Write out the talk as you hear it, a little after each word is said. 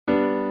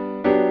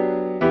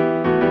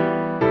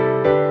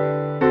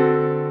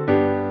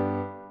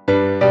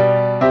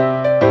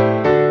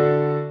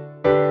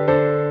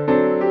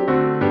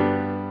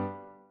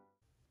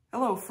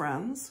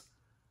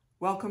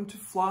Welcome to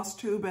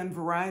Flosstube and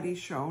Variety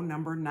Show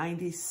number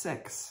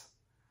 96.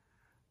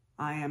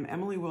 I am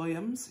Emily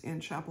Williams in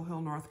Chapel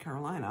Hill, North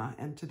Carolina,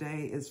 and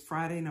today is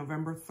Friday,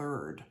 November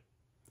 3rd.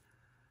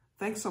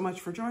 Thanks so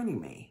much for joining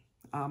me.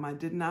 I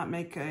did not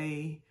make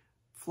a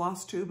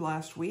Flosstube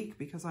last week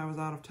because I was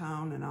out of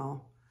town, and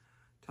I'll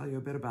tell you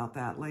a bit about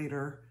that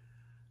later.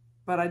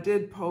 But I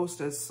did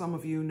post, as some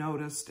of you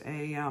noticed,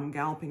 a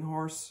galloping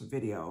horse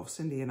video,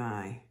 Cindy and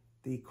I,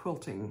 the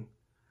quilting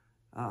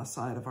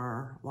side of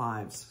our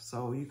lives.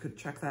 So you could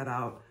check that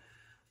out.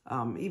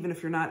 Even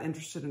if you're not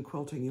interested in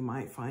quilting, you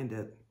might find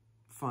it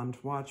fun to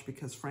watch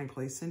because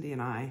frankly, Cindy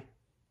and I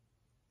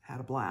had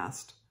a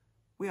blast.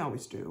 We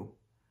always do.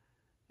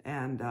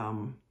 And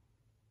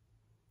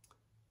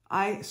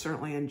I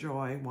certainly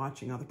enjoy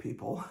watching other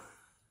people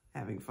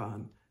having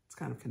fun. It's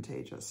kind of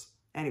contagious.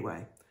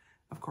 Anyway,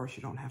 of course,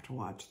 you don't have to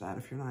watch that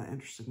if you're not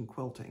interested in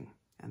quilting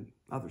and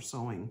other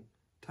sewing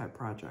type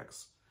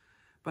projects.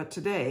 But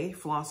today,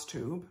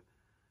 Flosstube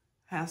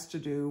has to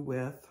do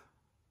with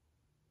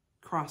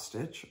cross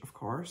stitch, of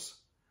course,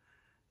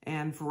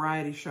 and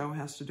Variety Show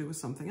has to do with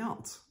something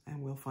else. And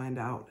we'll find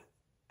out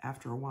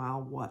after a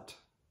while what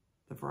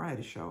the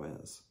Variety Show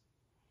is.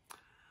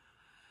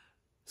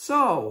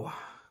 So,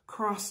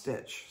 cross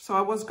stitch. So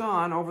I was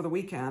gone over the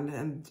weekend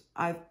and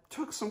I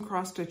took some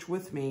cross stitch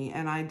with me,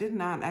 and I did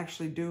not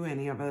actually do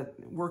any of it,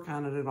 work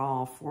on it at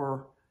all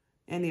for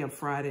any of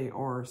Friday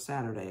or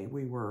Saturday.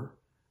 We were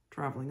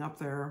traveling up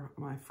there.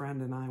 My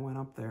friend and I went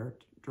up there,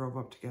 drove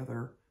up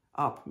together,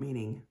 up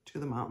meaning to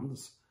the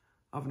mountains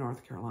of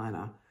North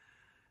Carolina.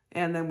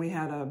 And then we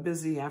had a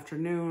busy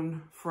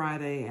afternoon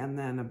Friday and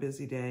then a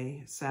busy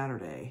day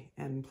Saturday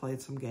and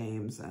played some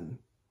games and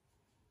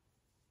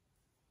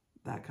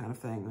that kind of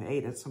thing. We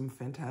ate at some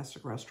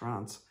fantastic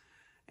restaurants.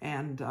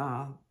 And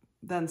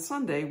then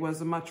Sunday was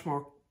a much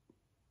more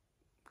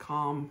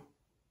calm,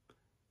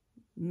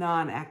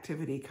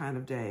 non-activity kind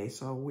of day.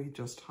 So we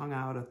just hung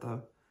out at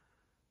the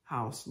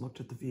house and looked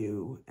at the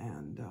view,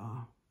 and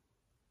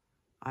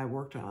I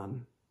worked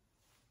on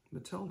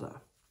Mathilde.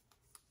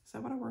 Is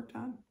that what I worked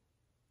on?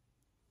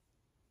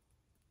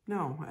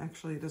 No,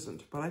 actually it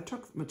isn't, but I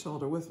took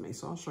Mathilde with me,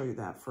 so I'll show you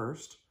that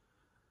first.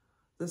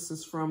 This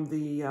is from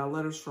the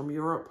Letters from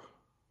Europe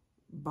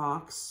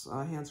box,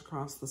 Hands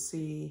Across the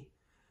Sea,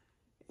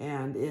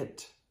 and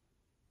it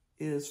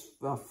is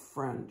a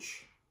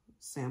French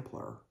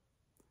sampler.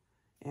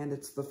 And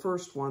it's the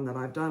first one that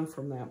I've done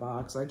from that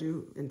box. I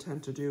do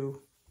intend to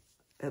do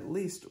at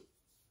least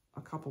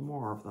a couple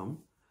more of them.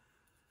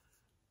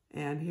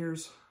 And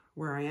here's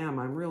where I am.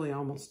 I'm really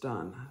almost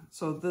done.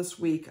 So this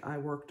week I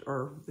worked,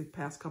 or the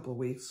past couple of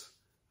weeks,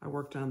 I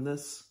worked on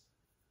this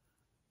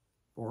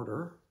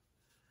border.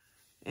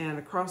 And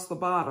across the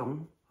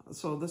bottom,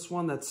 so this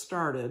one that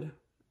started,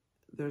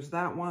 there's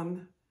that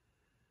one,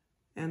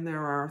 and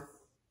there are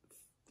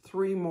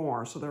 3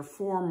 more. So there are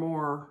 4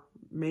 more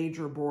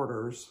major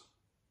borders,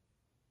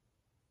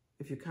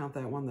 if you count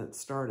that one that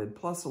started,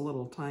 plus a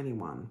little tiny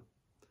one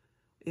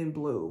in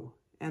blue,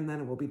 and then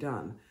it will be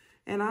done.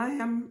 And I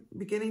am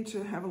beginning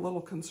to have a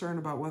little concern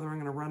about whether I'm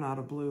going to run out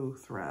of blue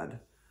thread,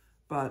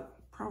 but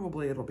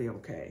probably it'll be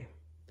okay.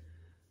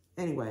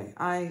 Anyway,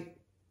 I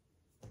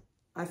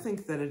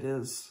think that it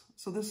is.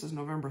 So this is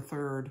November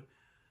 3rd.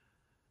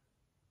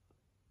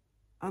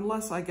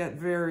 Unless I get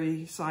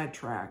very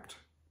sidetracked,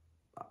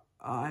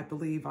 I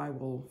believe I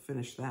will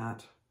finish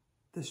that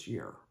this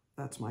year.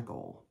 That's my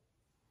goal.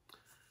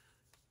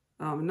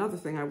 Another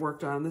thing I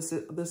worked on, this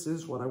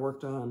is what I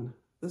worked on.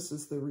 This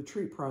is the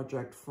retreat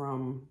project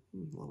from,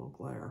 a little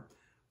glare,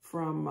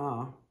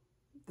 from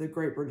the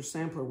Great British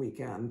Sampler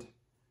weekend.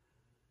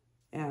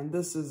 And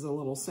this is a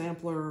little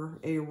sampler,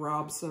 A.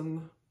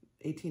 Robson,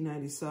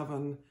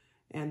 1897.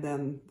 And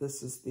then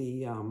this is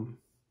the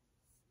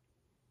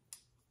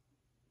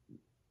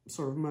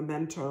sort of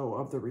memento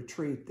of the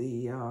retreat,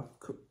 the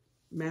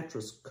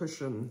mattress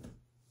cushion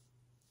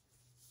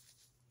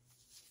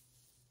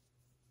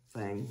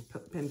thing,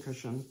 pin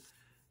cushion.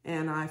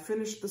 And I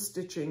finished the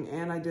stitching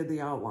and I did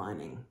the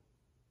outlining.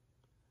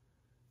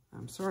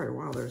 I'm sorry,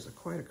 wow, there's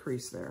quite a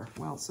crease there.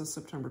 Well, it says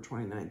September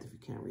 29th if you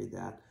can't read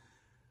that.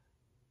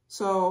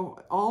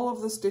 So all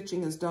of the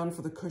stitching is done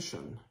for the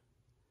cushion.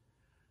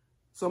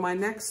 So my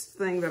next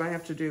thing that I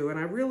have to do, and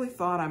I really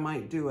thought I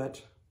might do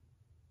it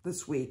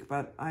this week,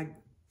 but I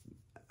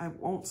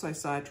won't say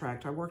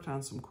sidetracked. I worked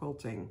on some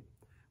quilting,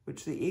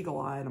 which the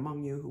eagle-eyed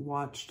among you who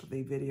watched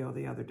the video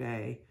the other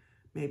day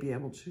may be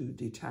able to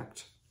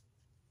detect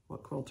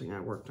what quilting I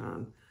worked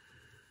on.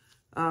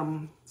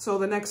 So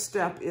the next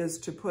step is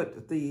to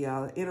put the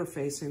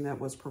interfacing that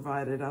was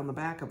provided on the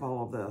back of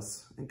all of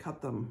this and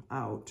cut them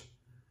out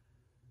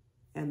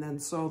and then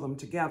sew them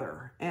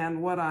together.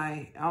 And what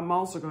I'm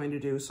also going to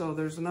do, so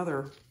there's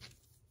another,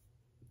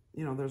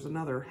 there's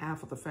another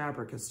half of the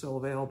fabric is still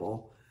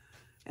available.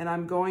 And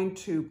I'm going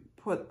to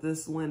put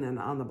this linen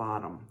on the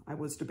bottom. I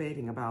was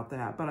debating about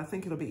that, but I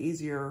think it'll be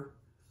easier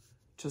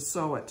to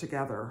sew it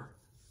together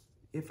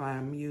if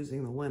I'm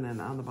using the linen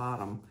on the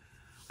bottom.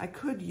 I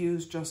could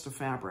use just a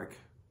fabric.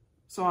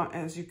 So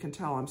as you can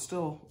tell, I'm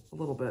still a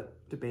little bit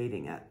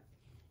debating it.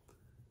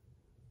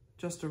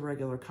 just a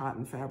regular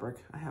cotton fabric.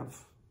 I have,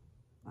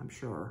 I'm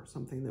sure,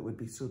 something that would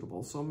be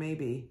suitable. So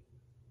maybe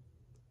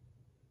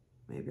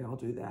I'll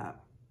do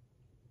that.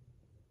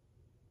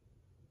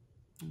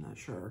 I'm not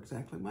sure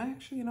exactly.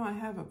 Actually, you know, I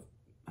have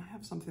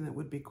something that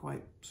would be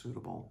quite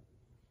suitable.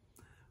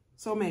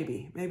 So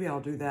maybe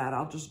I'll do that.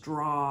 I'll just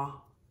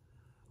I'll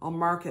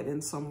mark it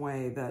in some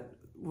way that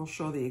will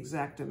show the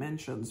exact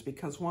dimensions,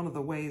 because one of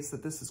the ways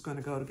that this is going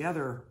to go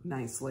together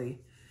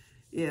nicely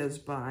is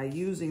by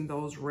using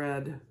those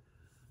red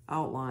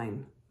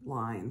outline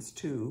lines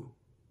to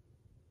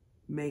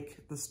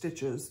make the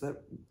stitches,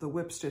 the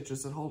whip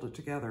stitches that hold it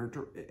together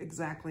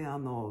exactly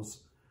on those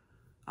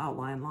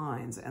outline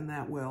lines, and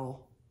that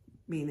will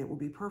mean it will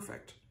be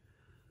perfect.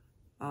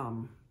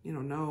 You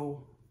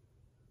know,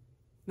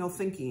 no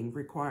thinking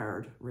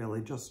required,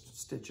 really, just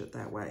stitch it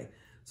that way.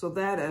 So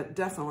that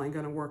definitely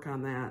going to work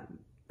on that,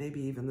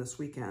 maybe even this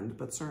weekend,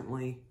 but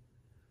certainly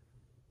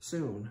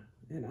soon.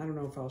 And I don't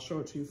know if I'll show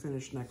it to you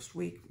finished next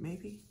week,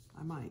 maybe,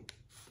 I might.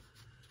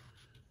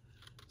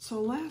 So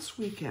last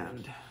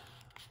weekend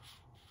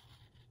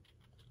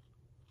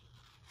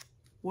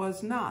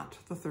was not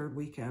the third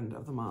weekend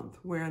of the month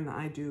when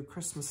I do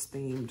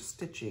Christmas-themed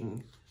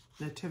stitching,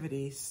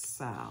 Nativity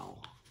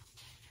Sal.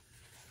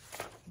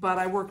 But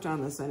I worked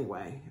on this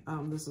anyway.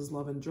 This is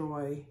Love and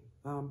Joy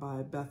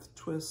by Beth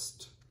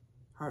Twist,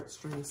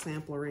 Heartstring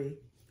Sampler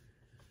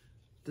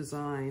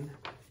design.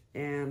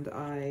 And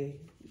I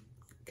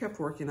kept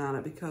working on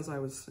it because I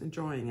was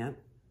enjoying it.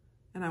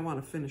 And I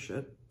want to finish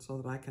it so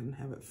that I can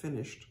have it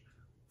finished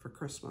for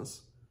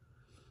Christmas.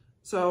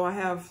 So I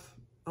have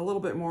a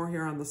little bit more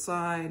here on the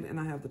side, and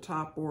I have the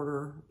top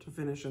border to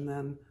finish, and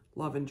then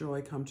Love and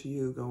Joy Come to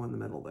You go in the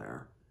middle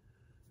there.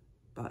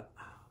 But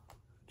I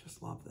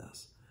just love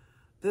this.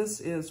 This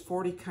is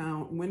 40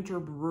 count Winter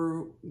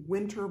Brew,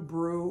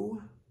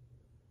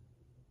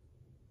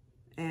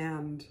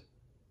 and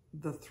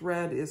the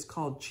thread is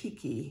called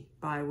Cheeky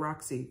by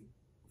Roxy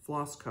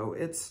Flosstube.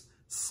 It's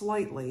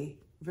slightly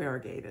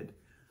variegated.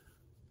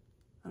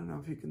 I don't know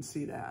if you can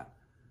see that.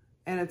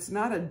 And it's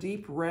not a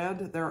deep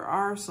red.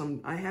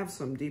 I have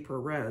some deeper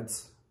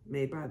reds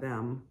made by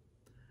them,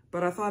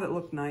 but I thought it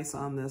looked nice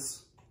on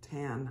this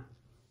tan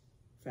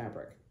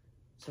fabric.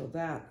 So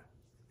that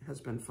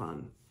has been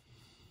fun.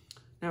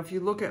 Now, if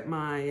you look at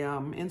my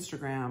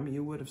Instagram,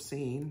 you would have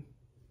seen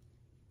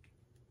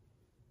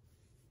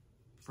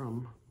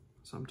from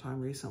sometime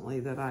recently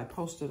that I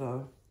posted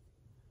a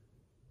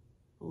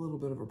little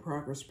bit of a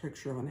progress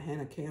picture on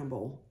Hannah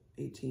Campbell,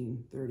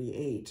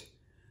 1838.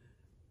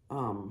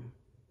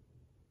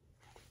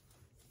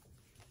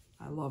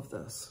 I love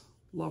this,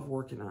 love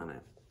working on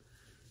it.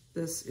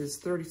 This is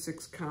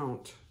 36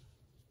 count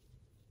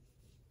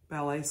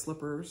ballet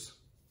slippers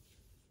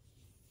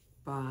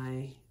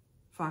by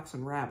Fox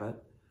and Rabbit.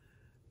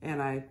 And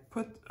I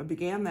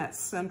began that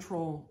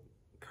central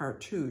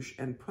cartouche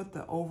and put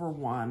the over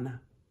one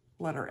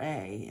letter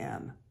A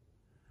in.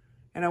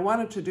 And I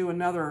wanted to do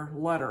another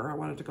letter. I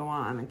wanted to go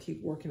on and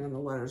keep working on the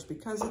letters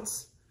because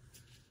it's,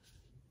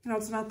 you know,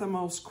 it's not the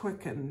most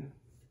quick and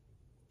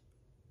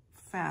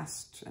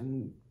fast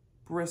and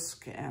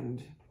brisk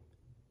and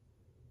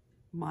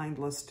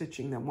mindless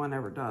stitching that one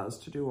ever does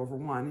to do over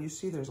one. You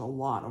see there's a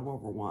lot of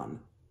over one.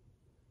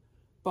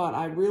 But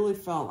I really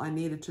felt I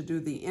needed to do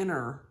the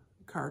inner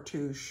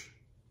cartouche,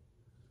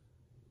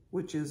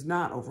 which is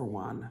not over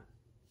one,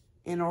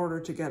 in order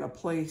to get a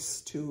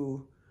place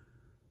to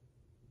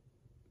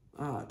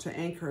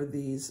anchor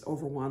these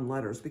over one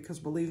letters, because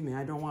believe me,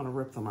 I don't want to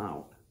rip them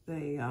out.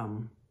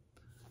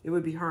 It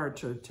would be hard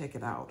to take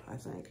it out, I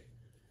think.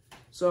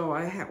 So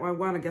I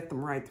want to get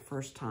them right the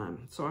first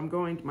time. So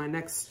my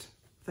next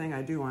thing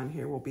I do on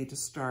here will be to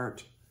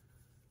start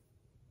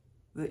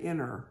the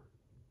inner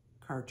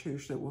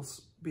cartouche that will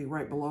be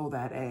right below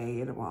that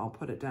A, and I'll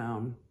put it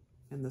down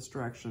in this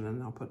direction,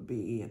 and I'll put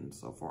B and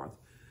so forth.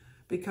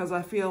 Because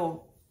I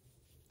feel,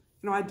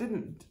 you know,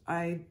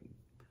 I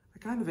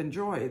kind of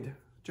enjoyed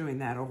doing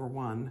that over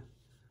one,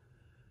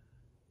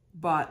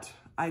 but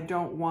I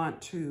don't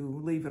want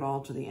to leave it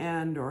all to the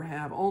end or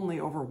have only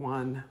over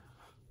one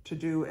to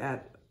do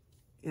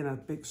in a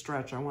big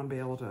stretch. I want to be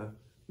able to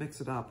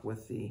mix it up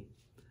with the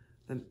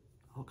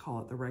I'll call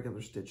it the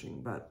regular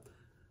stitching, but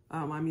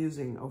I'm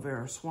using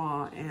Overa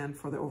Soie, and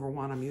for the over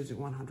one, I'm using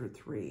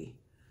 103.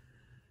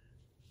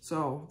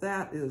 So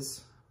that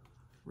is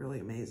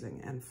really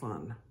amazing and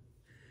fun.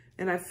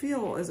 And I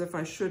feel as if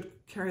I should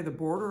carry the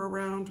border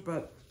around,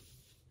 but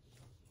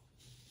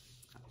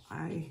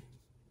I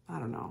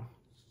don't know.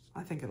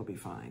 I think it'll be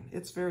fine.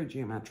 It's very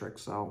geometric,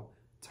 so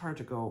it's hard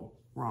to go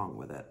wrong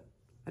with it.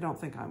 I don't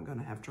think I'm going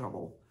to have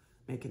trouble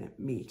making it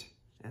meet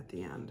at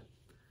the end.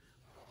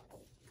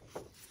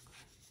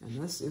 And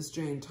this is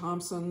Jane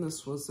Thompson.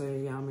 This was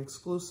a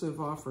exclusive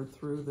offered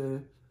through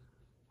the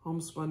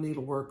Homespun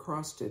Needlework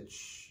Cross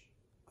Stitch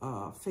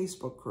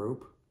Facebook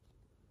group,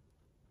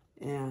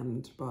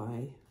 and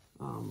by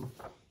oh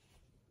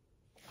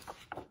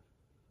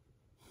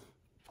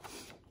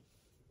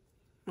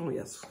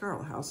yes,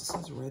 Scarlet House. It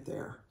says it right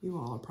there. You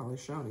all are probably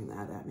shouting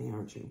that at me,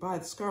 aren't you? By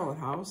the Scarlet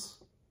House.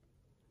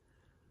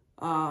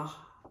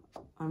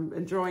 I'm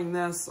enjoying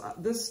this.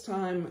 This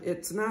time,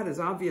 it's not as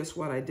obvious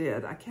what I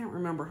did. I can't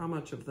remember how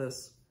much of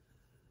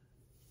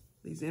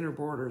these inner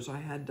borders I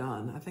had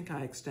done. I think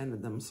I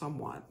extended them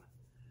somewhat.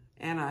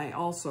 And I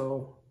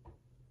also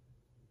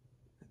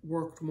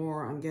worked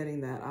more on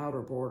getting that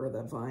outer border,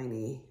 that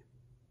viney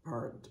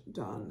part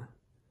done,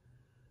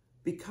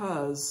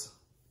 because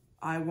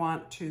I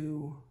want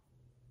to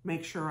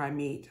make sure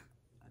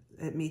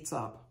it meets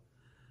up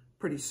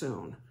pretty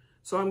soon.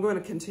 So I'm going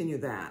to continue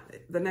that.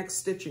 The next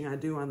stitching I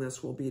do on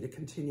this will be to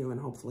continue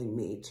and hopefully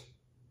meet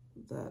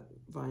that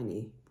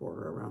viney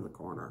border around the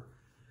corner.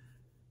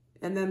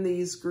 And then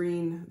these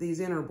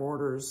inner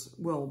borders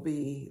will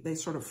be, they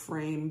sort of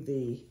frame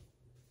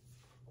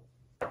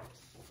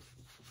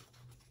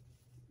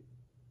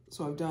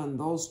so I've done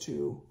those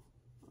two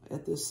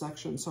at this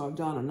section. So I've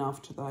done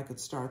enough that I could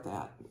start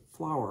that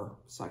flower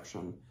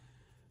section.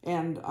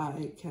 And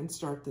I can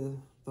start the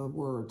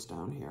words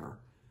down here.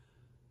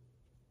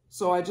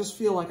 So I just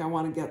feel like I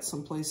want to get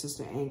some places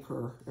to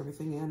anchor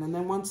everything in. And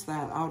then once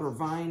that outer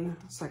vine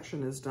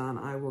section is done,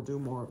 I will do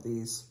more of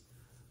these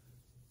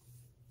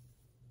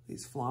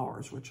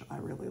flowers, which I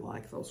really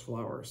like those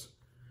flowers.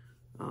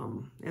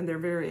 And they're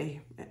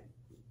very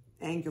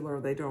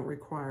angular. They don't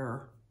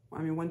require,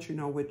 I mean, once you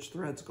know which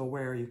threads go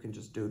where, you can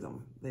just do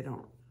them. They're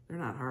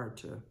not hard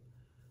to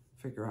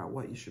figure out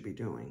what you should be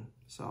doing.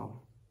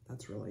 So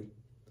that's really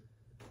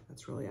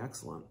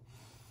excellent.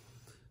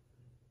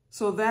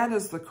 So that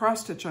is the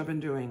cross stitch I've been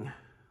doing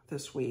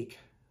this week.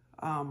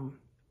 I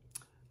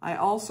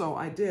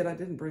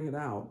didn't bring it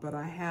out, but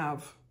I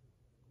have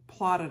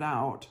plotted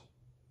out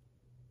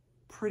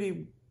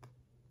pretty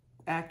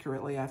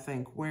accurately, I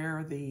think,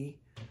 where the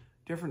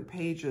different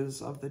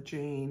pages of the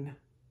Jane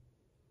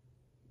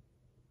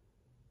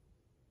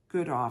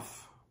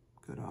Goodoff,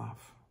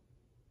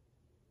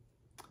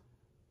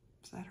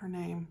 is that her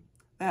name?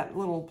 That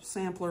little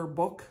sampler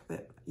book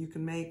that you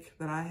can make,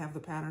 that I have the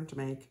pattern to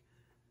make.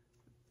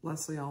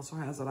 Leslie also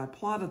has it. I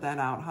plotted that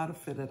out, how to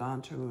fit it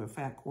onto a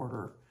fat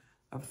quarter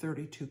of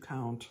 32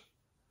 count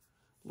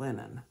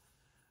linen.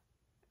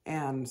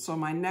 And so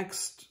my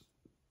next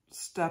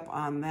step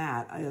on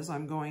that is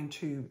I'm going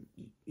to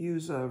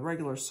use a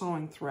regular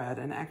sewing thread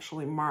and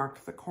actually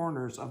mark the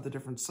corners of the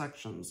different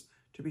sections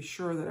to be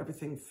sure that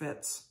everything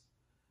fits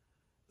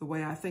the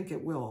way I think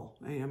it will.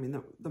 I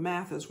mean, the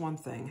math is one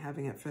thing.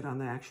 Having it fit on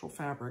the actual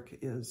fabric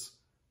is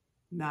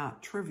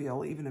not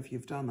trivial, even if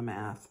you've done the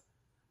math.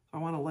 I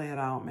want to lay it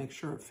out, make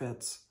sure it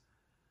fits,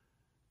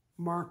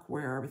 mark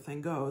where everything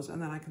goes, and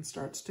then I can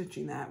start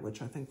stitching that,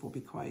 which I think will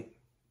be quite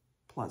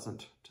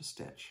pleasant to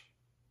stitch.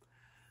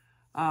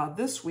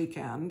 This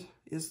weekend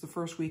is the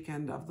first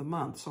weekend of the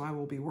month, so I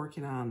will be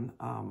working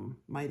on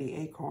Mighty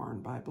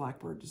Acorn by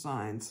Blackbird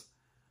Designs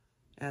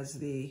as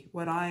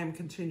what I am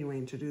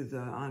continuing to do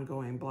the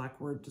ongoing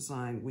Blackbird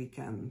Design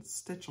Weekend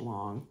Stitch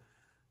Along,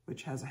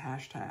 which has a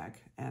hashtag,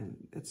 and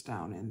it's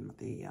down in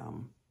the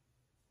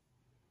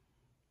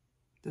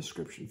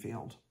description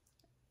field.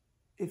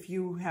 If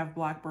you have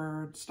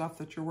Blackbird stuff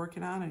that you're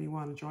working on and you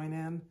want to join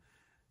in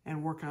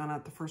and work on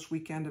it the first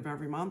weekend of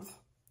every month,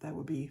 that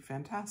would be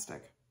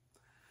fantastic.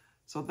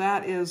 So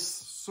that is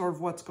sort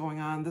of what's going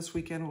on. This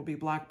weekend will be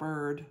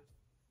Blackbird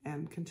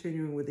and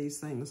continuing with these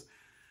things.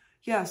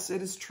 Yes,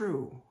 it is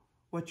true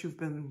what you've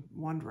been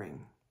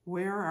wondering.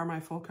 Where are my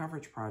full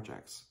coverage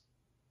projects?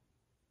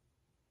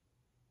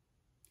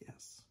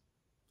 Yes.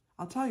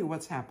 I'll tell you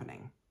what's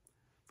happening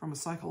from a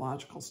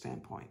psychological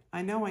standpoint.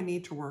 I know I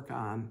need to work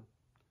on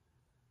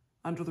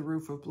Under the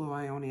Roof of Blue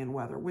Ionian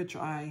Weather, which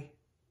I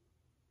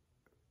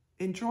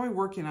enjoy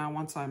working on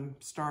once I'm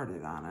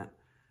started on it,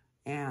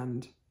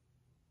 and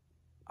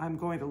I'm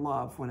going to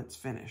love when it's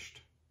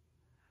finished.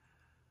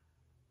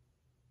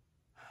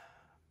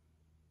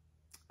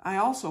 I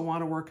also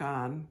want to work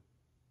on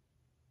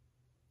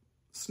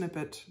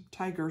Snippet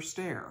Tiger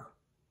Stare,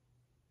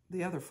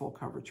 the other full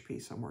coverage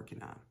piece I'm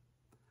working on.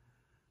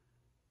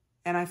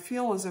 And I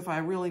feel as if I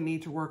really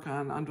need to work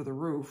on Under the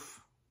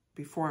Roof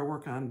before I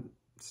work on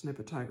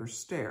Snippet Tiger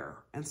Stare.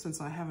 And since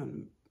I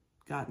haven't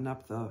gotten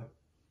up the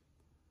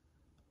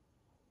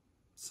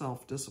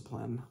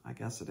self-discipline, I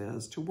guess it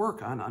is, to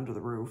work on Under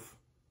the Roof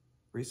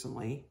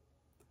recently,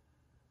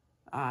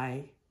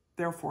 I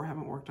therefore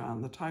haven't worked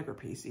on the tiger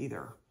piece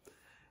either.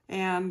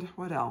 And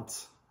what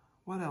else?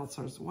 What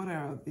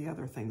are the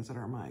other things that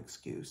are my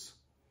excuse?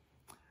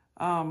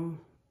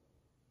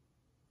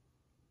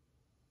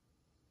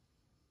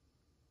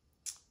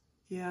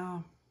 Yeah,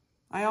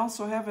 I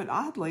also haven't,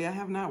 oddly, I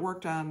have not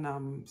worked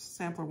on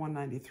Sampler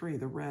 193,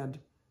 the red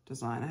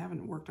design. I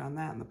haven't worked on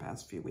that in the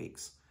past few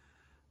weeks.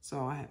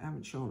 So I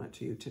haven't shown it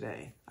to you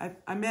today. I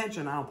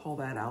imagine I'll pull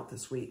that out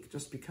this week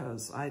just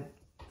because I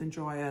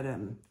enjoy it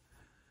and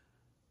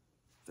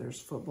there's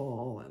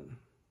football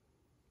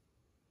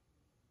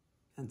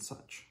and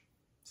such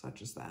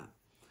as that.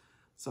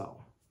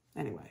 So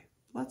anyway,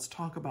 let's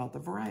talk about the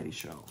variety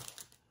show.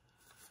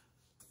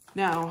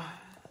 Now,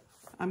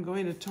 I'm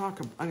going to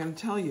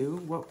tell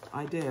you what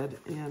I did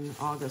in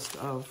August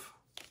of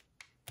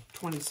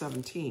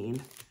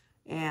 2017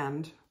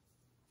 and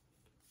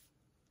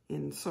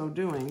in so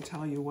doing,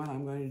 tell you what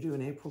I'm going to do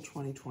in April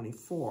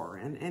 2024.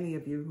 And any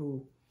of you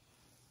who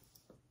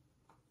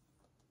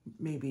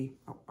maybe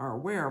are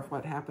aware of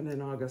what happened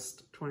in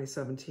August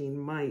 2017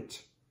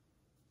 might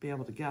be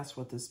able to guess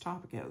what this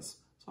topic is.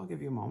 So I'll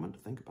give you a moment to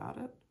think about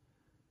it.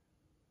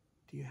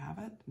 Do you have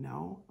it?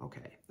 No?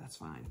 Okay, that's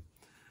fine.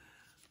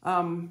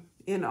 On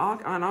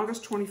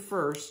August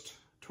 21st,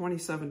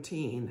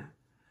 2017,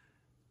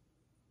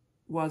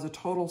 was a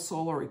total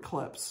solar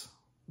eclipse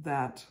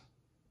that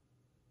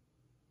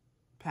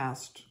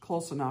passed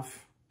close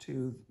enough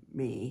to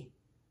me.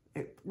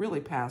 It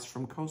really passed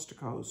from coast to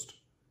coast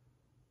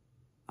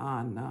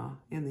in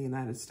the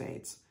United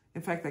States.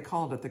 In fact, they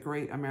called it the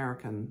Great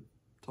American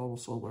Total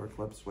Solar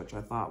Eclipse, which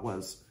I thought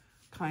was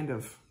kind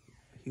of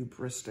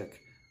hubristic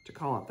to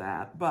call it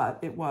that, but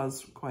it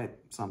was quite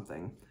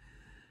something.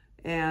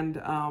 And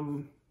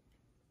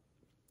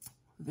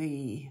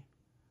the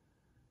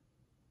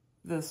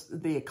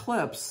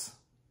eclipse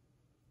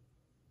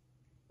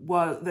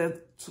was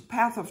the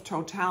path of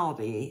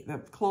totality, the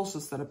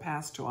closest that it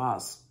passed to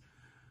us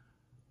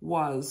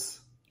was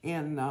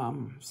in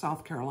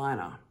South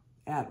Carolina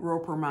at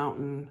Roper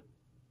Mountain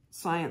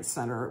Science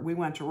Center. We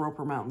went to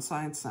Roper Mountain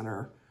Science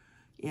Center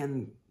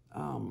in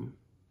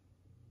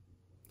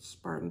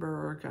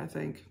Spartanburg, I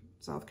think,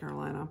 South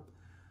Carolina.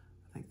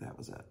 I think that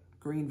was it.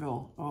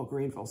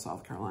 Greenville,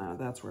 South Carolina,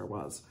 that's where it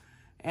was.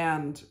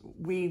 And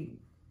we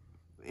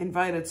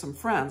invited some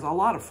friends, a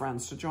lot of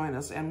friends, to join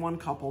us, and one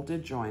couple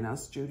did join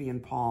us. Judy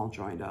and Paul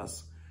joined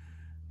us.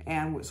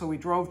 And so we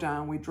drove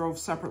down. We drove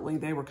separately.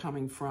 They were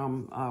coming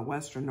from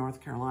Western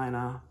North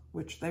Carolina,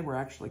 which they were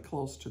actually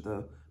close to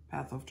the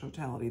path of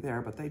totality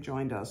there, but they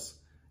joined us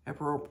at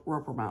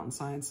Roper Mountain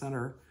Science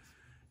Center,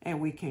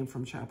 and we came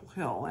from Chapel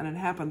Hill. And it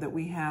happened that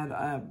we had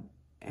a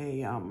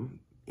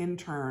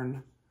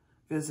intern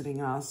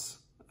visiting us,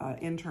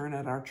 intern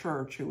at our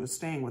church who was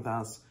staying with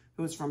us,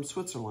 who was from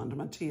Switzerland,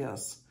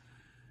 Matthias.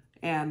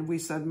 And we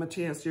said,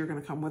 Matthias, you're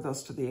going to come with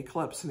us to the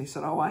eclipse. And he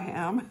said, oh, I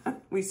am?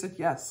 We said,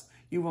 yes,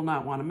 you will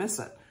not want to miss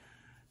it.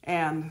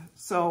 And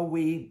so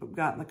we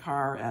got in the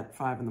car at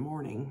 5 in the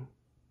morning.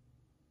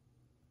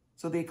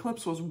 So the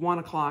eclipse was 1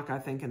 o'clock, I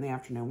think, in the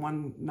afternoon,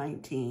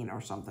 1:19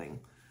 or something.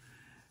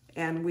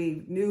 And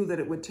we knew that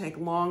it would take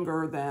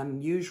longer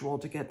than usual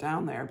to get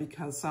down there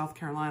because South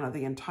Carolina,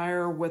 the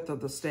entire width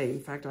of the state,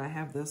 in fact, I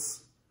have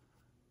this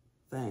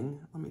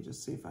thing. Let me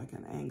just see if I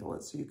can angle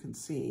it so you can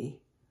see.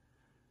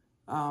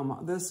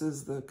 This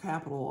is the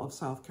capital of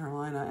South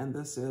Carolina, and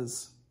this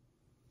is,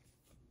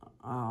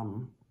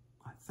 I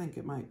think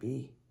it might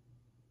be,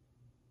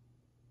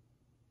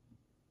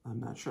 I'm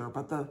not sure,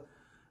 but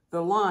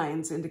the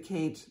lines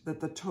indicate that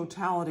the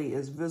totality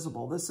is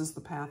visible. This is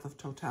the path of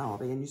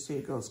totality, and you see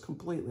it goes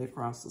completely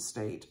across the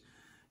state.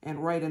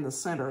 And right in the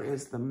center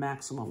is the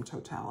maximum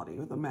totality,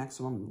 or the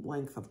maximum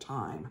length of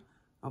time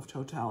of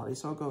totality.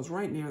 So it goes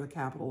right near the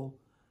capital,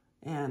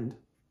 and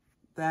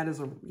that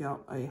is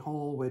a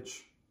hole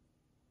which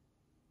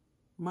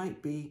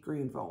might be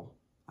Greenville.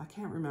 I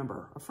can't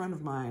remember. A friend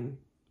of mine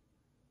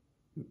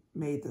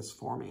made this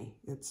for me.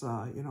 It's,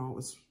 it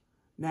was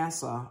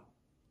NASA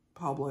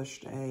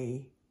published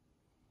a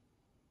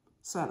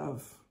set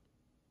of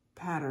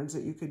patterns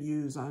that you could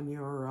use on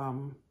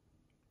your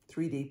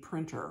 3D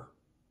printer,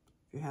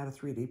 if you had a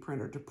 3D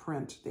printer, to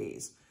print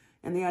these.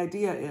 And the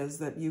idea is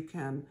that you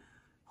can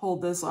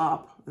hold this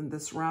up in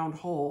this round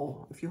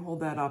hole. If you hold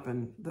that up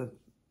and the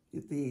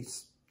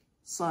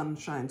sun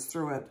shines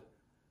through it,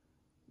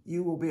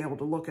 you will be able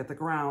to look at the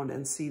ground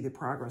and see the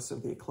progress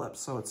of the eclipse.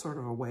 So it's sort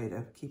of a way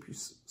to keep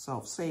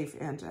yourself safe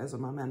and as a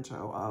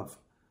memento of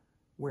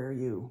where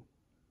you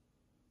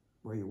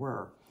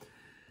were.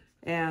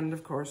 And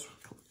of course,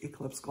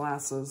 eclipse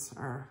glasses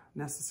are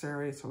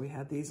necessary. So we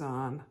had these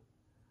on.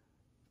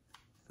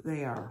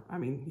 They are, I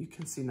mean, you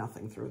can see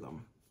nothing through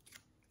them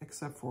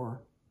except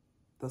for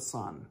the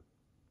sun,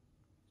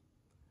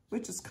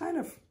 which is kind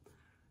of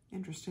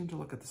interesting to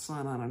look at the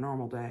sun on a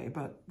normal day,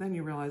 but then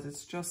you realize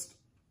it's just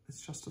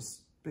a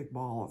big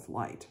ball of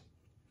light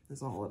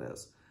is all it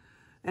is.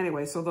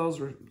 Anyway, so those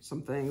were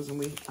some things,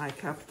 and I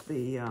kept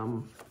the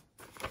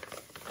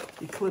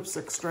eclipse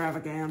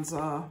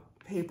extravaganza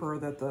paper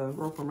that the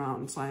Roper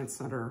Mountain Science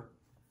Center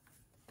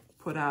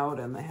put out,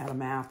 and they had a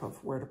map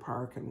of where to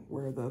park and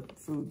where the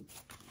food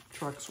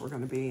trucks were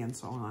going to be and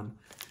so on.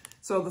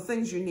 So the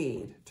things you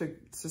need to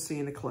see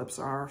an eclipse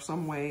are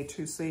some way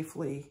to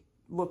safely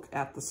look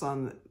at the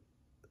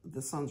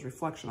sun's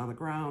reflection on the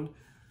ground.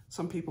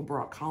 Some people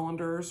brought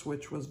colanders,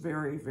 which was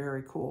very,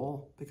 very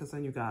cool because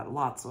then you got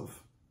lots of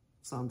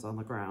suns on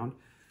the ground.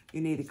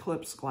 You need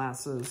eclipse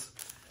glasses,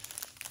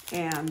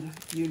 and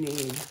you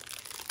need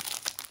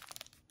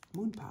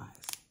moon pies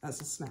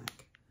as a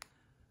snack.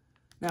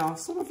 Now,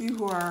 some of you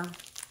who are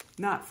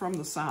not from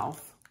the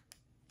South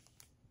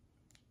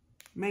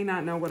may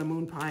not know what a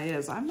moon pie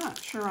is. I'm not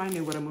sure I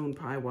knew what a moon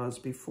pie was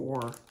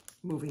before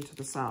moving to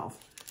the South.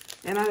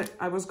 And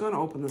I was going to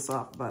open this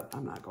up, but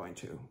I'm not going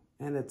to.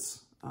 And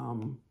it's,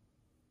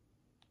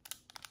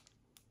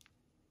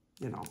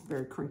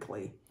 very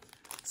crinkly.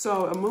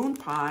 So a moon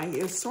pie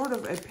is sort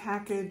of a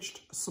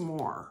packaged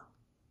s'more,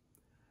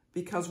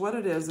 because what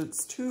it is,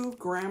 it's 2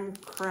 graham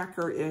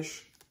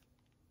cracker-ish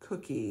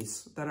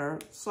cookies that are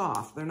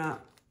soft. They're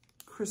not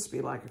crispy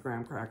like a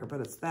graham cracker,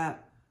 but it's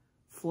that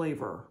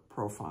flavor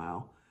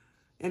profile.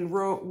 And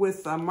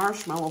with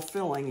marshmallow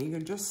filling, you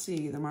can just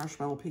see the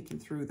marshmallow peeking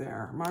through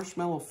there.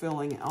 Marshmallow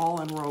filling, all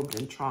enrobed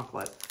in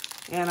chocolate.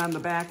 And on the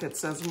back it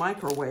says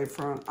microwave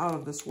for an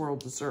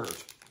out-of-this-world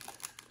dessert.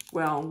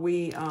 Well,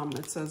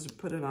 it says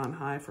put it on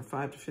high for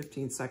 5 to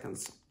 15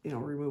 seconds,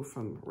 remove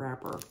from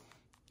wrapper.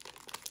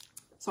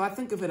 So I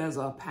think of it as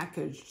a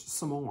packaged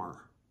s'more.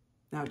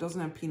 Now, it doesn't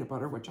have peanut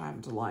butter, which I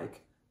happen to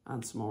like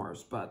on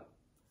s'mores, but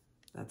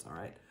that's all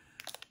right.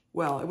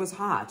 Well, it was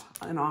hot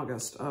in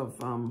August of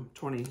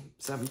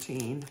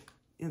 2017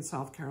 in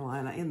South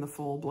Carolina in the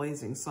full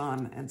blazing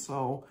sun, and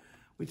so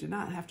we did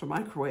not have to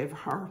microwave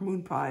our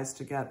moon pies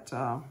to get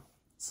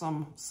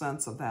some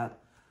sense of that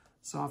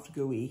soft,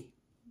 gooey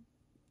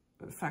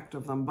effect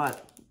of them,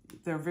 but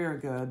they're very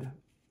good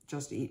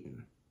just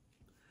eaten.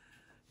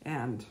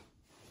 And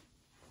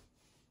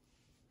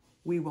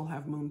we will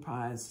have moon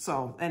pies.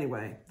 So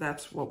anyway,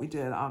 that's what we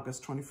did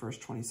August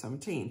 21st,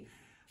 2017.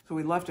 So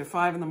we left at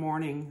 5 in the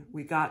morning.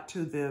 We got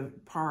to the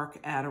park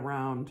at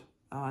around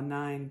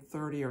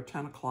 9:30 or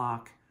 10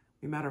 o'clock.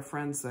 We met our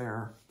friends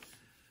there.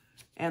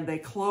 And they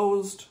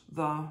closed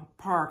the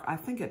park, I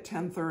think at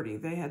 10:30.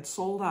 They had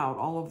sold out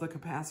all of the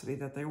capacity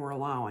that they were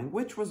allowing,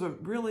 which was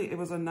it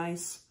was a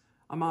nice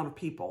amount of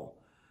people.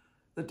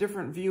 The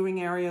different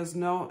viewing areas,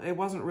 no, it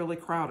wasn't really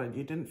crowded.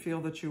 You didn't feel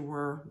that you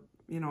were,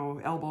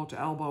 elbow to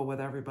elbow with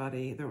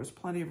everybody. There was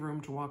plenty of room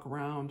to walk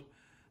around.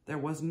 There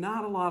was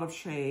not a lot of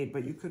shade,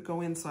 but you could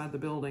go inside the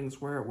buildings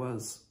where it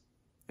was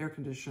air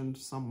conditioned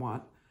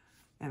somewhat,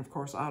 and of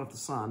course out of the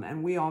sun.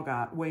 And we all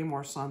got way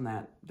more sun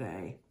that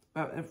day.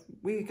 But if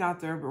we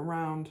got there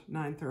around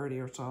 9:30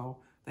 or so,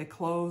 they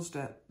closed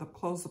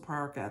the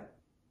park at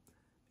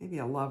maybe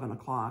 11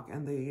 o'clock,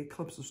 and the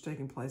eclipse was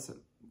taking place at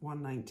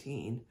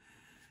 1:19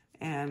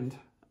 and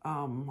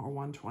or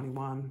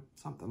 1:21,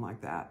 something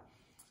like that.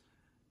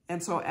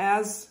 And so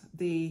as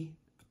the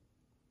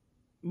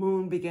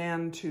moon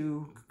began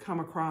to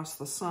come across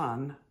the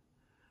sun,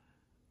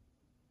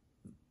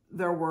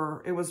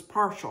 it was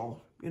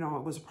partial, it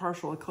was a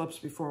partial eclipse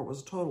before it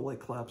was a total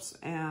eclipse,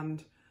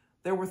 and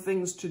there were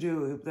things to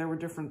do. There were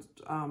different,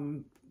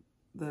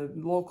 the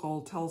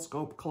local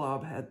telescope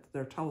club had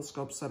their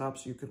telescope set up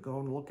so you could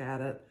go and look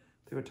at it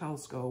through a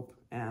telescope,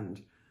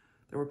 and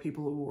there were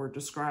people who were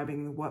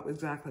describing what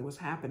exactly was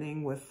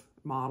happening with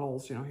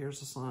models, here's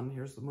the sun,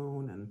 here's the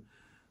moon, and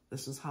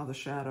this is how the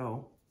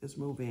shadow is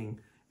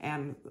moving.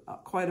 And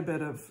quite a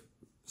bit of,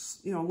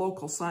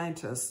 local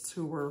scientists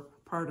who were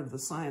part of the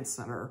Science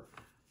Center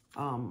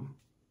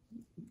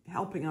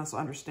helping us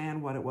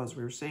understand what it was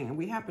we were seeing. And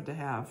we happened to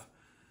have,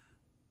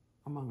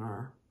 among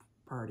our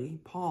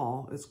party,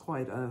 Paul is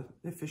quite an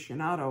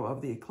aficionado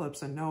of the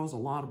eclipse and knows a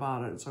lot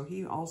about it. And so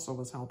he also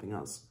was helping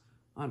us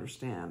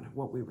understand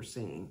what we were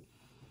seeing.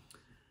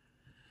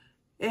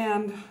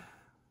 And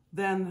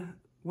then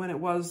when it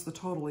was the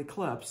total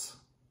eclipse,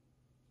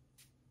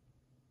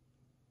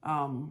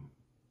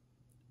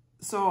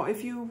 so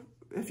if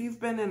you've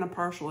been in a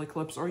partial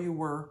eclipse or you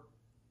were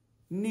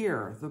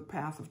near the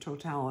path of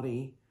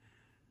totality,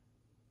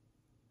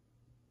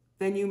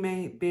 then you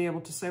may be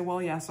able to say, well,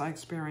 yes, I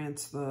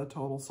experienced the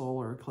total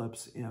solar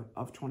eclipse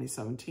of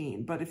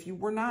 2017. But if you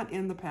were not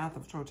in the path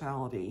of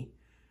totality,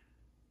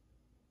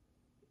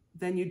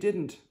 then you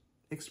didn't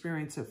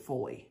experience it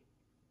fully.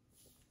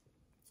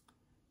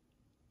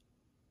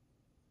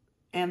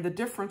 And the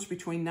difference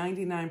between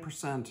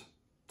 99%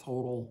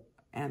 total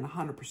and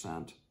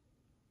 100%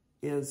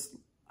 is,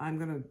 I'm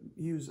going to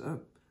use a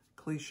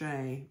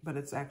cliche, but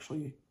it's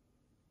actually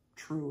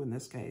true in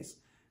this case.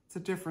 It's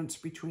a difference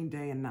between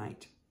day and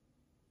night.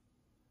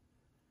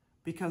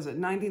 Because at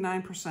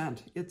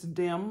 99%, it's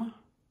dim,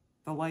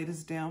 the light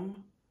is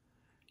dim,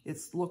 it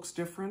looks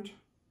different,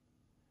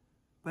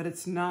 but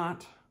it's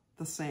not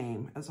the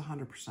same as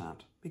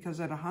 100%.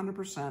 Because at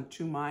 100%,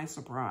 to my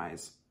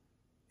surprise,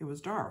 it was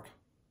dark.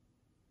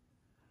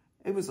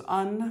 It was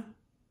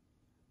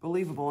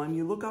unbelievable. And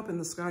you look up in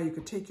the sky, you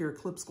could take your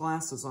eclipse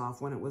glasses off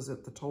when it was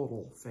at the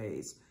total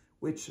phase,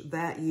 which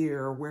that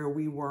year where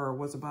we were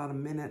was about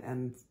 1 minute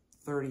and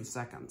 30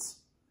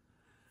 seconds.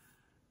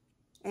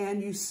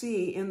 And you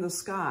see in the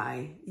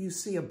sky, you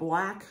see a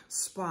black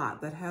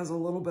spot that has a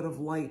little bit of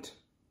light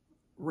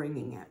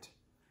ringing it.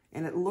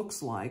 And it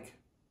looks like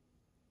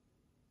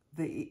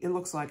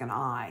an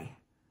eye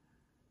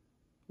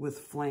with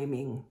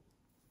flames.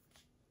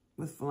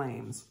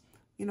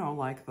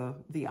 Like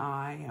the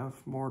eye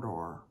of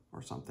Mordor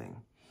or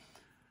something.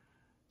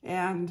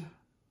 And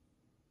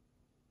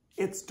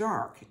it's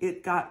dark.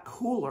 It got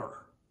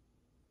cooler.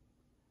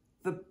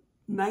 The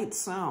night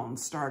sound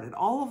started.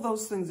 All of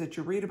those things that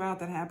you read about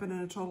that happen in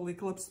a total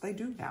eclipse, they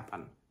do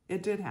happen.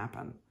 It did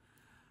happen.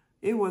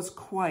 It was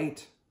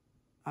quite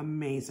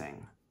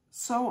amazing.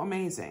 So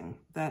amazing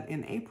that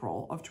in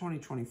April of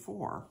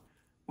 2024,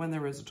 when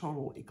there is a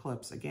total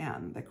eclipse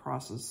again that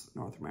crosses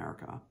North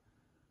America,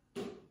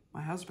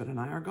 my husband and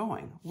I are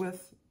going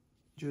with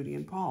Judy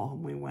and Paul,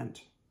 whom we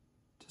went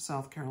to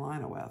South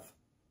Carolina with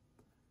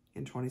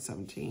in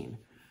 2017.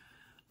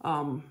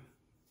 And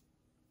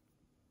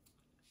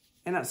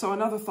so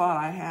another thought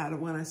I had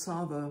when I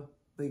saw the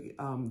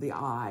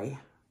eye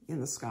in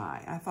the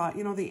sky, I thought,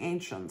 you know, the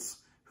ancients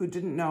who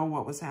didn't know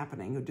what was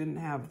happening, who didn't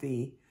have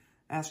the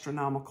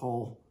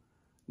astronomical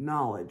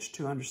knowledge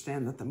to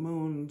understand that the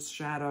moon's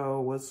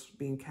shadow was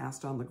being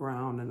cast on the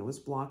ground and it was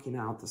blocking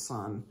out the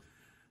sun,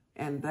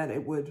 and that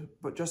it would,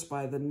 but just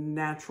by the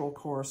natural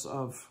course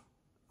of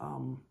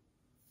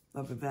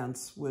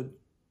events, would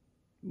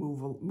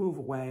move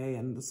away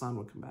and the sun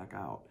would come back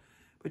out.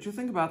 But you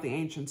think about the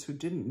ancients who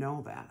didn't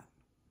know that,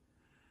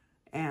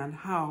 and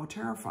how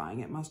terrifying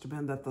it must have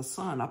been that the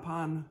sun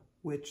upon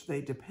which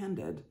they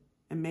depended,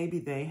 and maybe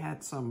they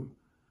had some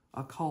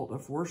occult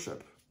of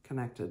worship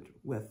connected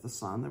with the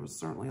sun, there was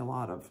certainly a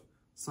lot of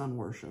sun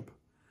worship,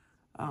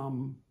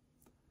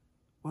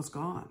 was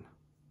gone.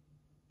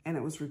 And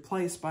it was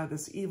replaced by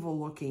this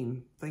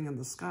evil-looking thing in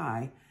the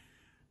sky.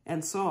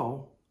 And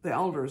so the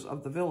elders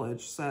of the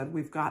village said,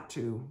 we've got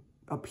to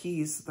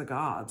appease the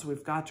gods.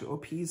 We've got to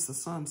appease the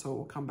sun so it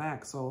will come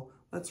back. So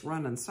let's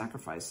run and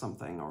sacrifice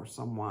something or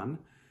someone.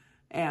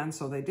 And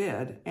so they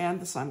did, and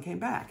the sun came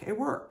back. It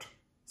worked.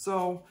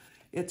 So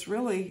it's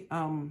really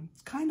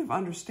kind of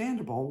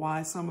understandable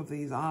why some of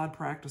these odd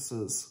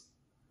practices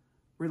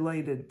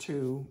related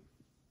to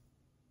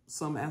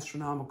some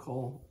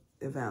astronomical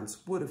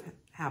events would have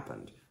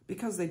happened,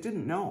 because they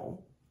didn't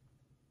know.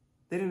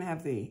 They didn't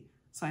have the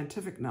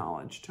scientific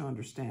knowledge to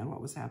understand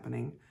what was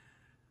happening.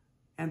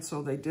 And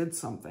so they did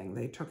something.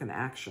 They took an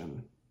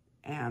action,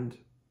 and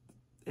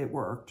it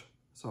worked.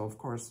 So, of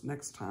course,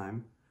 next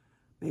time,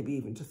 maybe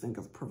even to think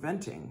of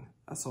preventing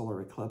a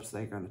solar eclipse,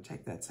 they're going to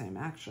take that same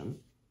action,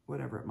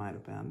 whatever it might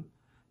have been.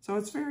 So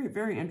it's very,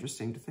 very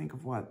interesting to think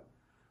of what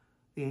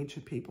the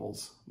ancient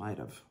peoples might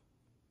have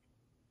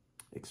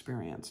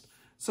experienced.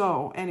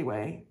 So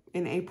anyway,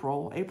 in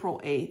April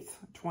 8th,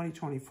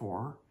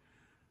 2024,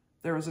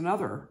 there is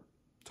another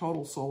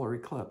total solar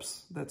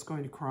eclipse that's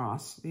going to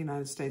cross the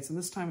United States. And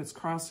this time it's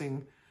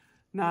crossing,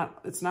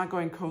 it's not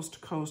going coast to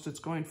coast. It's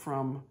going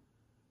from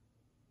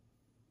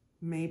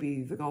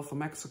maybe the Gulf of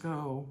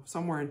Mexico,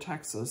 somewhere in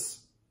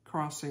Texas,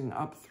 crossing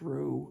up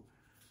through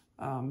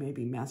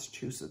maybe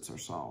Massachusetts or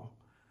so.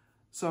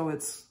 So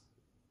it's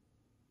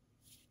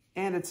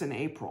in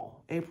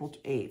April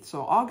 8th.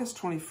 So August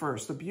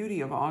 21st, the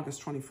beauty of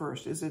August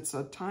 21st is it's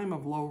a time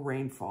of low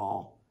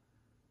rainfall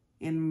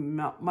in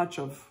much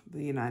of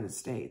the United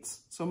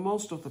States. So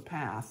most of the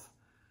path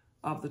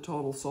of the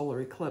total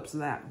solar eclipse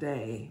that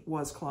day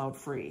was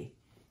cloud-free.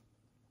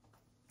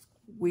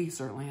 We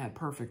certainly had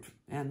perfect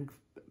and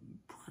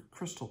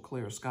crystal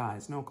clear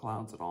skies, no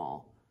clouds at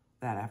all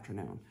that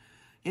afternoon.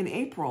 In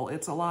April,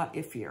 it's a lot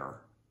iffier,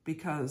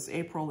 because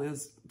April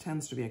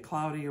tends to be a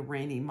cloudy or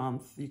rainy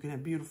month. You can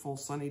have beautiful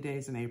sunny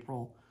days in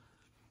April,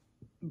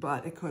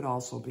 but it could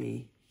also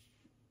be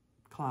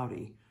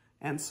cloudy.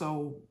 And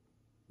so,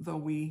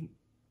 though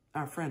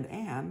our friend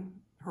Anne,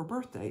 her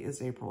birthday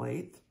is April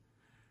 8th,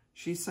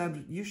 she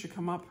said, you should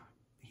come up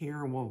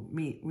here and we'll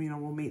meet,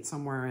 we'll meet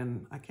somewhere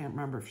in, I can't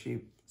remember if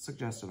she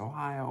suggested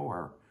Ohio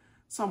or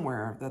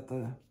somewhere that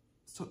the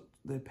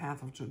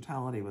path of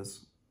totality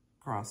was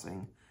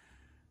crossing,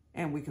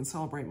 and we can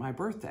celebrate my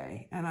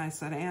birthday. And I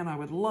said, Anne, I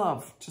would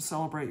love to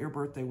celebrate your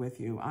birthday with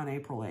you on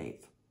April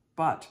 8th,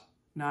 but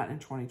not in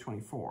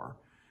 2024,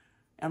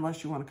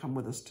 unless you want to come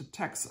with us to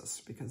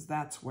Texas, because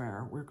that's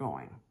where we're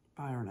going,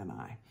 Byron and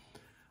I.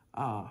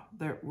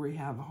 We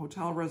have a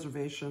hotel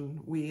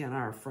reservation. We and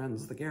our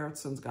friends, the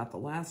Garretsons, got the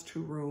last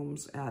 2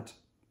 rooms at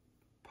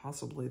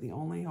possibly the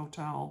only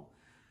hotel,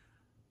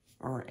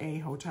 or a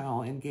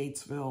hotel in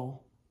Gatesville,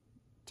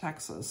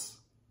 Texas.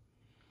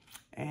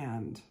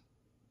 And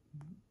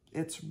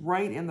it's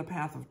right in the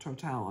path of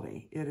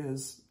totality. It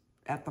is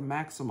at the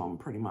maximum,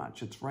 pretty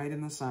much. It's right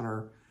in the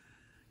center.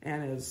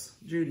 And as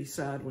Judy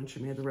said when she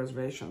made the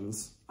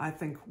reservations, I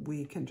think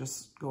we can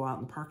just go out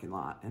in the parking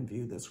lot and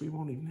view this. We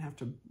won't even have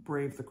to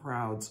brave the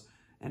crowds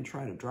and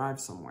try to drive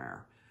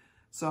somewhere.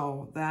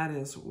 So that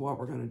is what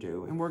we're going to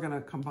do. And we're going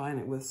to combine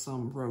it with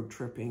some road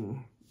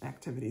tripping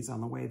activities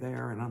on the way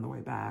there and on the way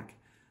back.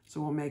 So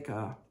we'll make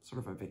a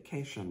sort of a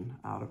vacation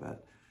out of it.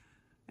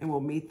 And we'll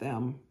meet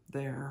them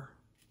there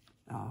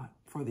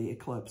for the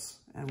eclipse.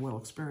 And we'll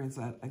experience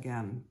that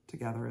again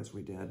together as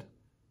we did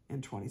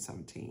in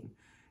 2017.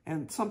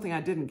 And something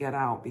I didn't get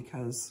out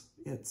because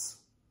it's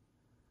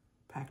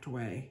packed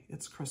away,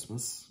 it's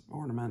Christmas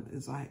ornament,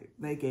 is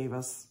they gave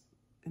us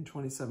in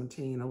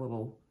 2017 a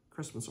little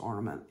Christmas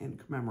ornament in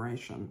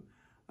commemoration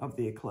of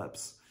the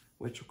eclipse,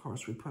 which of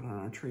course we put on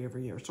our tree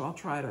every year. So I'll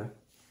try to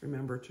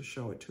remember to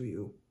show it to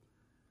you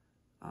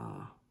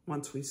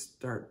once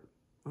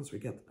we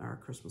get our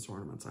Christmas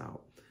ornaments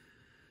out.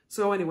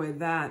 So anyway,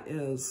 that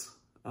is,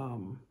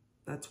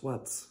 that's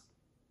what's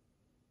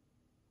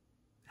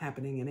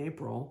happening in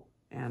April.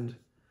 And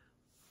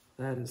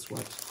that is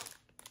what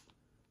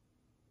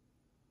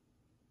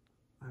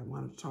I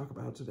wanted to talk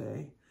about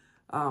today.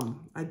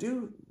 I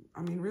do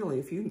I mean, really,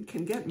 if you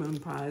can get moon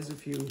pies,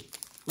 if you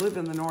live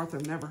in the north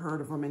and never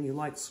heard of them and you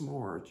like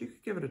s'mores, you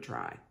could give it a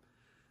try.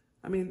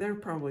 I mean, they're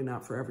probably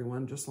not for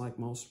everyone, just like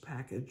most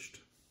packaged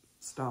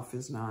stuff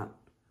is not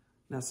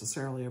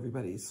necessarily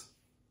everybody's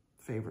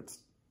favorite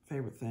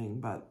thing,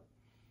 but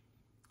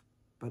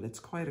it's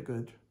quite a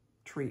good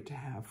treat to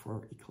have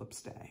for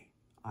Eclipse Day,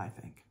 I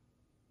think.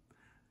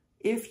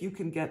 If you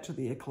can get to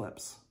the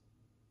eclipse,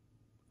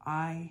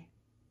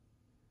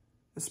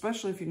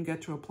 especially if you can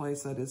get to a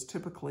place that is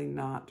typically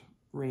not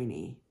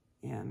rainy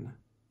in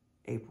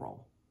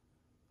April,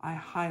 I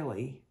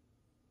highly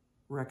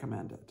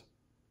recommend it.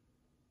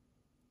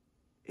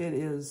 It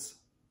is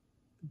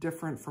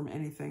different from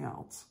anything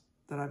else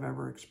that I've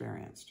ever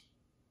experienced.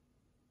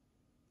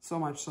 So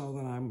much so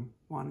that I'm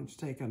wanting to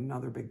take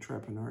another big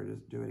trip in order to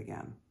do it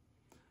again.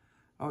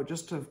 Oh,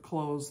 just to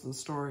close the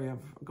story of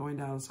going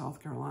down to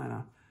South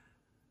Carolina.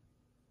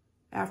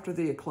 After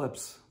the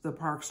eclipse, the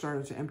park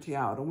started to empty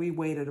out, and we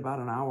waited about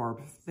an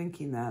hour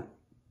thinking that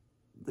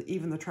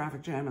even the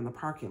traffic jam in the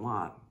parking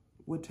lot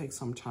would take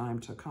some time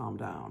to calm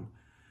down.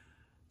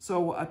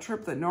 So a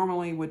trip that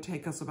normally would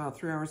take us about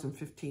 3 hours and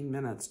 15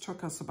 minutes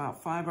took us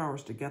about 5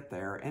 hours to get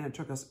there, and it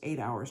took us 8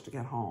 hours to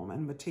get home.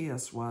 And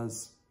Matthias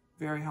was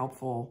very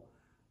helpful.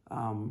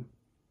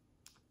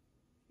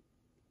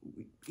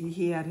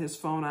 He had his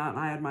phone out, and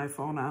I had my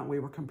phone out, and we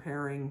were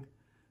comparing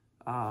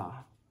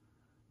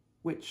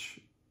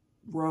which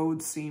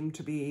roads seemed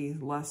to be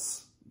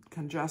less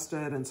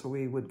congested, and so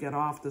we would get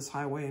off this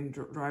highway and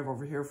drive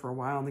over here for a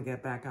while and then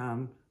get back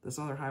on this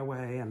other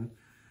highway, and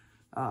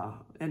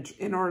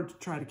in order to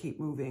try to keep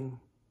moving,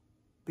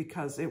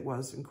 because it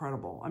was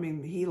incredible. I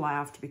mean, he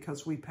laughed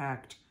because we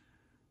packed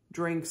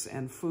drinks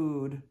and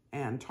food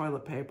and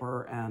toilet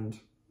paper and,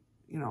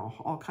 you know,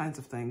 all kinds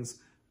of things,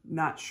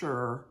 not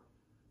sure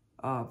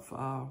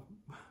of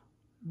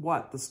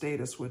what the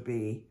status would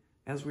be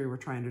as we were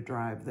trying to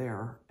drive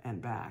there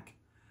and back.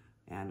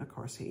 And of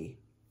course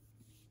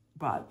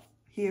but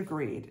he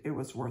agreed it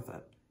was worth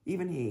it.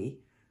 Even he,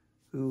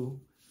 who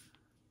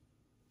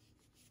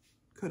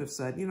could have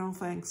said, you know,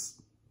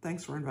 thanks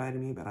for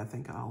inviting me, but I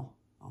think I'll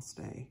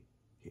stay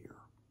here.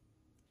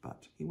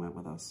 But he went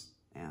with us,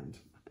 and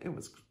it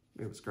was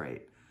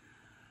great.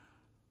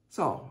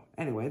 So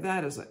anyway,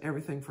 that is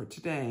everything for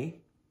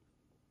today.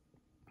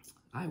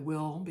 I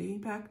will be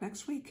back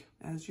next week,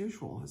 as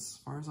usual, as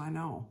far as I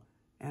know.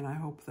 And I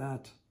hope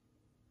that,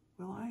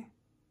 will I?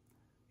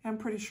 I'm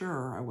pretty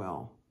sure I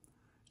will.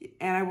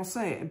 And I will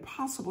say, and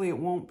possibly it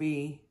won't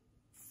be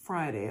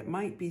Friday. It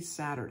might be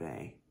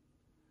Saturday,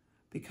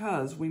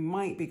 because we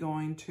might be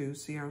going to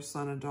see our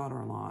son and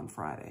daughter-in-law on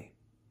Friday.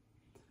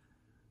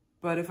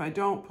 But if I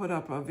don't put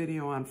up a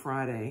video on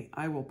Friday,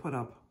 I will put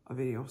up a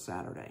video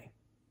Saturday.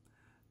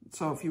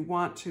 So if you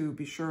want to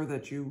be sure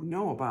that you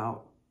know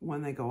about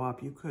when they go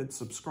up, you could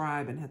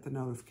subscribe and hit the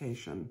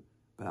notification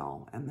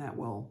bell, and that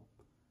will,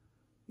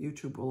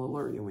 YouTube will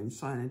alert you when you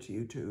sign into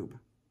YouTube.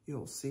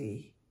 You'll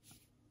see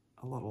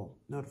a little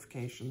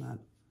notification that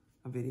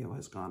a video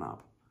has gone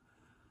up.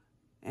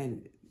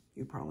 And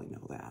you probably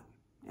know that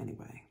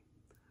anyway.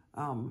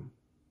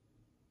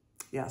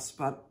 Yes,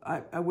 but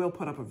I will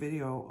put up a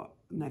video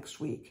next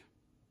week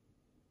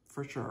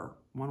for sure,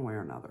 one way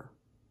or another,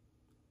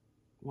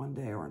 one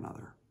day or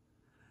another.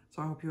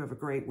 So I hope you have a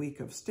great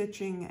week of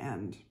stitching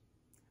and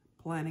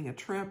planning a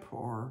trip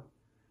or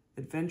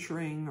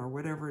adventuring or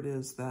whatever it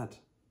is that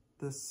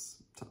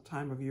this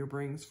time of year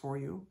brings for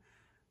you.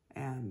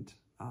 And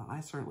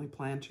I certainly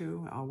plan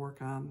to. I'll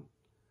work on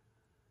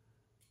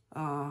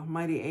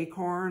Mighty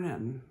Acorn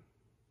and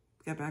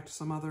get back to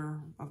some other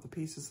of the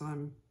pieces that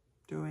I'm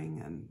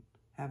doing and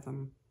have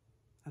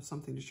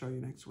something to show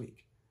you next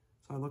week.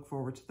 So I look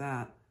forward to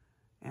that.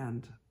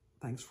 And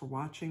thanks for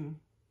watching,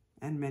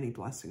 and many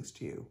blessings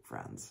to you,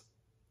 friends.